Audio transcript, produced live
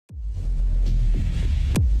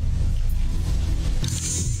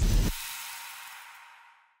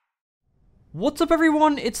What's up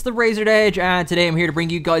everyone, it's TheRazoredEdge, and today I'm here to bring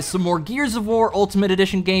you guys some more Gears of War Ultimate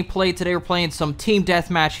Edition gameplay. Today we're playing some Team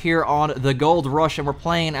Deathmatch here on the Gold Rush, and we're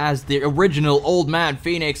playing as the original Old Man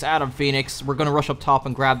Phoenix, Adam Phoenix. We're gonna rush up top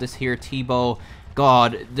and grab this here T-bow.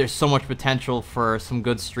 God, there's so much potential for some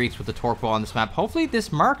good streaks with the torque bow on this map. Hopefully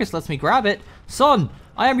this Marcus lets me grab it. Son,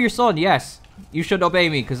 I am your son, yes. You should obey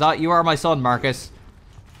me, because you are my son, Marcus.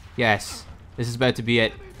 Yes, this is about to be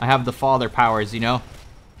it. I have the father powers, you know?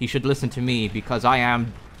 He should listen to me because I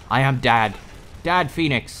am Dad. Dad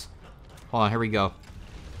Phoenix. Hold on, here we go.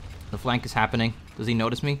 The flank is happening. Does he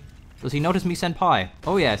notice me? Does he notice me, senpai?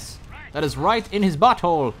 Oh yes. That is right in his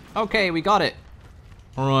butthole. Okay, we got it.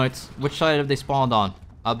 Alright, which side have they spawned on?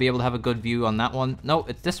 I'll be able to have a good view on that one. No,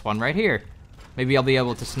 it's this one right here. Maybe I'll be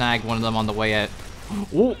able to snag one of them on the way out.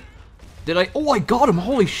 Oh, did I? Oh, I got him.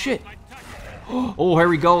 Holy shit. Oh, here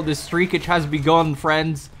we go. This streakage has begun,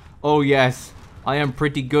 friends. Oh yes. I am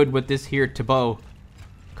pretty good with this here T-bow.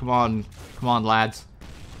 Come on, lads.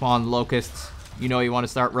 Come on, locusts. You know you want to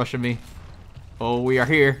start rushing me. Oh, we are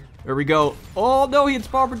here. There we go. Oh, no, he had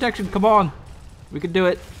spawn protection. Come on. We can do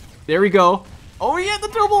it. There we go. Oh, he had the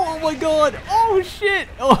double. Oh, my God. Oh, shit.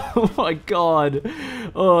 Oh, my God.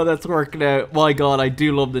 Oh, that's working out. My God, I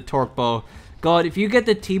do love the torque bow. God, if you get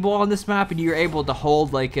the T-bow on this map and you're able to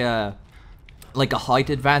hold like a height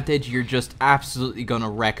advantage, you're just absolutely gonna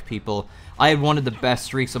wreck people. I had one of the best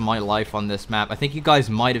streaks of my life on this map. I think you guys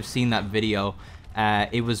might have seen that video.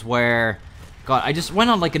 It was where, God, I just went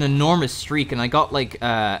on like an enormous streak and I got like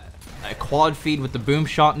a quad feed with the boom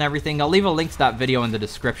shot and everything. I'll leave a link to that video in the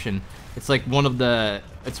description. It's like one of the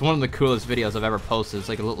coolest videos I've ever posted. It's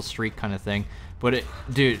like a little streak kind of thing. But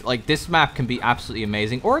dude, like this map can be absolutely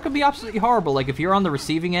amazing, or it can be absolutely horrible. Like if you're on the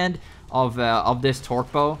receiving end of this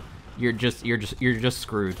torque bow, you're just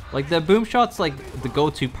screwed. Like the boom shot's like the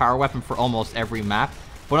go-to power weapon for almost every map,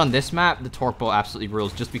 but on this map the torque bow absolutely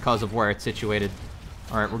rules just because of where it's situated.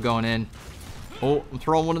 All right, we're going in. Oh, I'm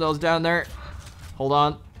throwing one of those down there. Hold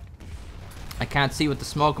on. I can't see with the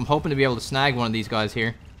smoke. I'm hoping to be able to snag one of these guys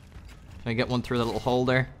here. Can I get one through the little hole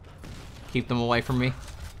there? Keep them away from me.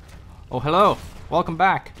 Oh, hello. Welcome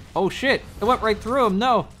back. Oh shit, it went right through him.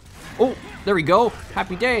 No. Oh, there we go.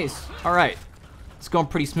 Happy days. All right. It's going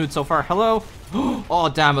pretty smooth so far. Hello. Oh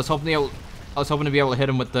damn! I was hoping to be able to hit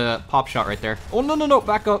him with the pop shot right there. Oh no no no!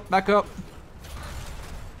 Back up, back up.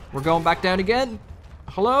 We're going back down again.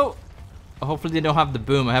 Hello. Hopefully they don't have the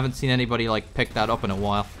boom. I haven't seen anybody like pick that up in a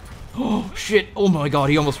while. Oh shit! Oh my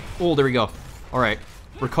God! He almost. Oh, there we go. All right,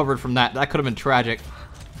 recovered from that. That could have been tragic.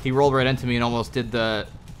 He rolled right into me and almost did the.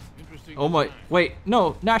 Oh my! Wait,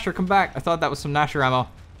 no, Nasher, come back! I thought that was some Nasher ammo.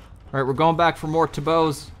 Alright, we're going back for more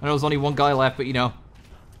T-bows. I know there's only one guy left, but you know,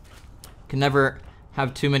 can never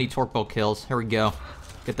have too many torque bow kills. Here we go.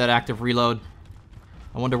 Get that active reload.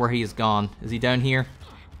 I wonder where he is gone. Is he down here?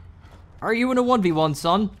 Are you in a 1v1,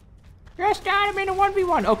 son? Yes, Dad, I'm in a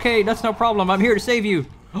 1v1. Okay, that's no problem. I'm here to save you.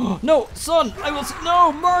 No, son, I will.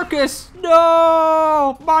 No, Marcus.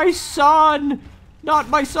 No, my son. Not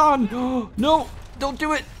my son. No, don't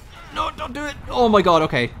do it. No, don't do it. Oh my God,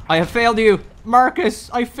 okay. I have failed you. Marcus,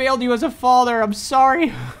 I failed you as a father. I'm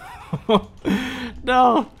sorry.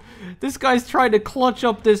 No. This guy's trying to clutch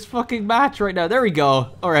up this fucking match right now. There we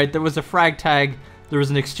go. Alright, there was a frag tag. There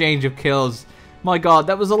was an exchange of kills. My God,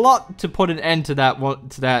 that was a lot to put an end to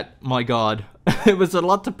that, my God. It was a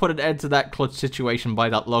lot to put an end to that clutch situation by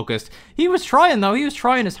that Locust. He was trying, though. He was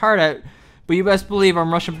trying his heart out. But you best believe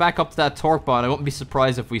I'm rushing back up to that torque bow. I wouldn't be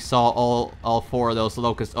surprised if we saw all four of those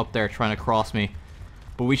Locusts up there trying to cross me.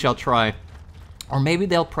 But we shall try. Or maybe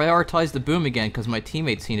they'll prioritize the boom again, because my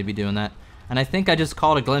teammates seem to be doing that. And I think I just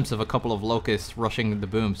caught a glimpse of a couple of Locusts rushing the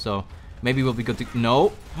boom, so maybe we'll be good to...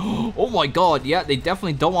 No! Oh my God, yeah, they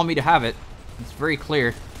definitely don't want me to have it. It's very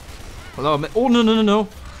clear. Hello, oh no, no, no, no.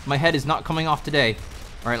 My head is not coming off today.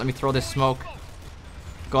 Alright, let me throw this smoke.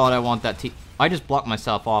 God, I want that I just blocked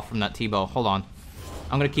myself off from that T-bow. Hold on.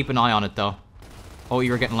 I'm gonna keep an eye on it, though. Oh,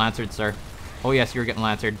 you were getting lancered, sir. Oh yes, you were getting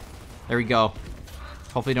lancered. There we go.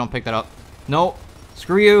 Hopefully don't pick that up. No,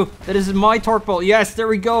 screw you. That is my torque bow. Yes, there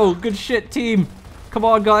we go. Good shit, team. Come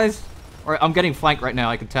on, guys. All right, I'm getting flanked right now.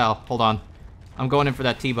 I can tell. Hold on. I'm going in for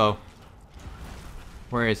that T-bow.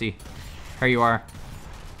 Where is he? Here you are.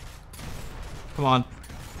 Come on.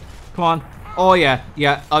 Come on. Oh, yeah.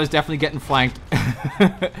 Yeah, I was definitely getting flanked.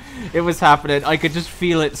 It was happening. I could just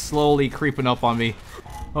feel it slowly creeping up on me.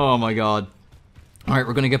 Oh, my God. All right,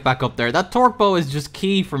 we're going to get back up there. That torque bow is just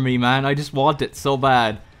key for me, man. I just want it so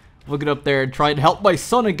bad. We'll get up there and try and help my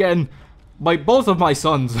son again. Both of my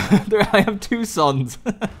sons. I have two sons.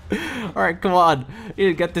 Alright, come on. I need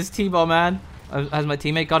to get this T-bow, man. Has my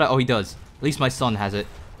teammate got it? Oh, he does. At least my son has it.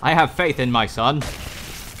 I have faith in my son.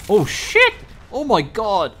 Oh, shit! Oh, my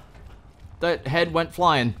God. That head went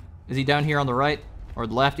flying. Is he down here on the right? Or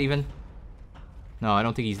the left, even? No, I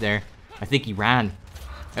don't think he's there. I think he ran.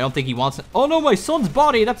 I don't think he wants it. Oh, no, my son's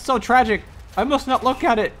body. That's so tragic. I must not look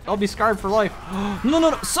at it. I'll be scarred for life. No, no,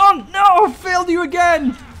 no. Son, no! I failed you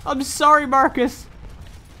again! I'm sorry, Marcus.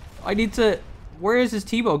 I need to... Where is his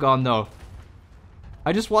T-bow gone, though?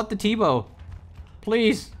 I just want the T-bow.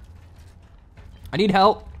 Please. I need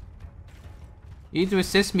help. You need to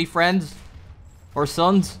assist me, friends. Or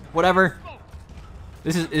sons. Whatever.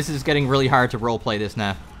 This is getting really hard to roleplay this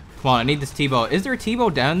now. Come on, I need this T-bow. Is there a T-bow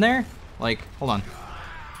down there? Like, hold on.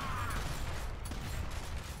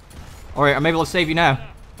 Alright, I'm able to save you now.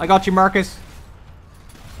 I got you, Marcus.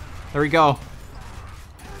 There we go.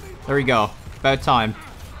 There we go. About time.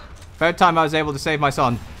 About time I was able to save my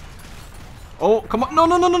son. Oh, come on. No,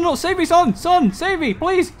 no, no, no, no. Save me, son. Son, save me,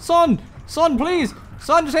 please. Son. Son, please.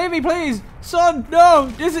 Son, save me, please. Son,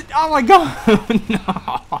 no. Is it? Oh, my God.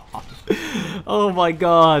 No. Oh, my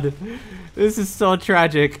God. This is so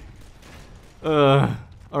tragic.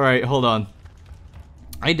 Alright, hold on.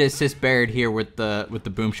 I need to assist Baird here with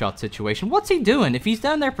the boom shot situation. What's he doing? If he's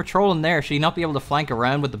down there patrolling there, should he not be able to flank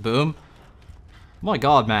around with the boom? Oh my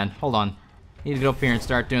God, man. Hold on. I need to get up here and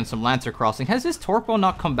start doing some Lancer crossing. Has this torque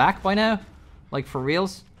not come back by now? Like, for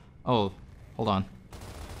reals? Oh, hold on.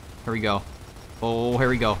 Here we go. Oh, here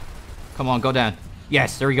we go. Come on, go down.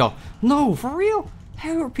 Yes, there we go. No, for real?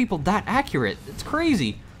 How are people that accurate? It's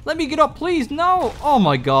crazy. Let me get up, please. No. Oh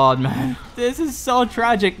my God, man. This is so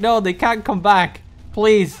tragic. No, they can't come back.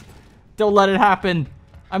 Please. Don't let it happen.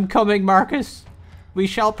 I'm coming, Marcus. We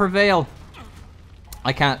shall prevail.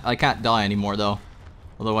 I can't die anymore, though.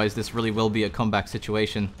 Otherwise, this really will be a comeback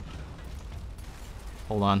situation.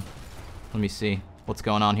 Hold on. Let me see. What's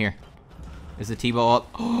going on here? Is the T-bow up?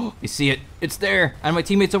 Oh, you see it. It's there. And my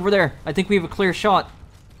teammate's over there. I think we have a clear shot.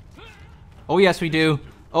 Oh, yes, we do.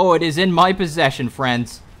 Oh, it is in my possession,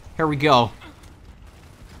 friends. Here we go.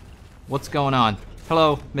 What's going on?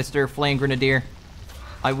 Hello, Mr. Flame Grenadier.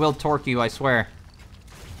 I will torque you, I swear.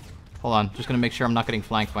 Hold on. Just gonna make sure I'm not getting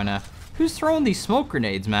flanked by now. Who's throwing these smoke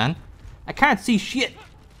grenades, man? I can't see shit.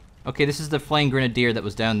 Okay, this is the Flame Grenadier that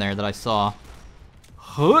was down there that I saw.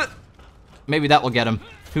 Huh? Maybe that will get him.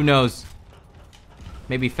 Who knows?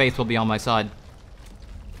 Maybe Faith will be on my side.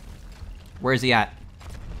 Where is he at?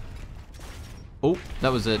 Oh,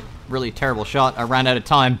 that was a really terrible shot. I ran out of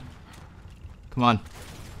time. Come on.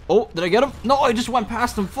 Oh, did I get him? No, I just went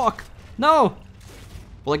past him. Fuck. No.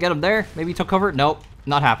 Will I get him there? Maybe he took cover? Nope.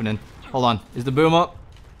 Not happening. Hold on. Is the boom up?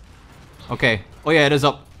 Okay. Oh, yeah, it is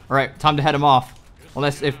up. All right, time to head him off.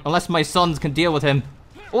 Unless my sons can deal with him.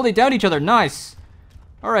 Oh, they downed each other. Nice.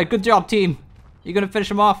 All right, good job, team. You gonna finish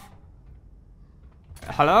him off?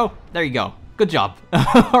 Hello? There you go. Good job.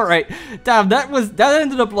 All right. Damn, that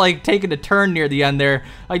ended up like taking a turn near the end there.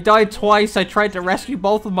 I died twice. I tried to rescue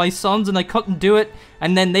both of my sons and I couldn't do it.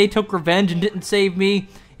 And then they took revenge and didn't save me.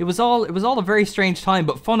 It was all a very strange time,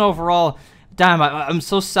 but fun overall. Damn, I'm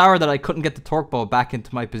so sour that I couldn't get the torque bow back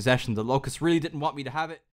into my possession. The Locust really didn't want me to have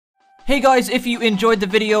it. Hey guys, if you enjoyed the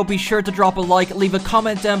video, be sure to drop a like, leave a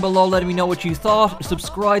comment down below letting me know what you thought,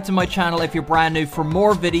 subscribe to my channel if you're brand new for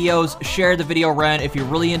more videos, share the video around if you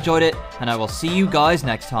really enjoyed it, and I will see you guys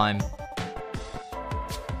next time.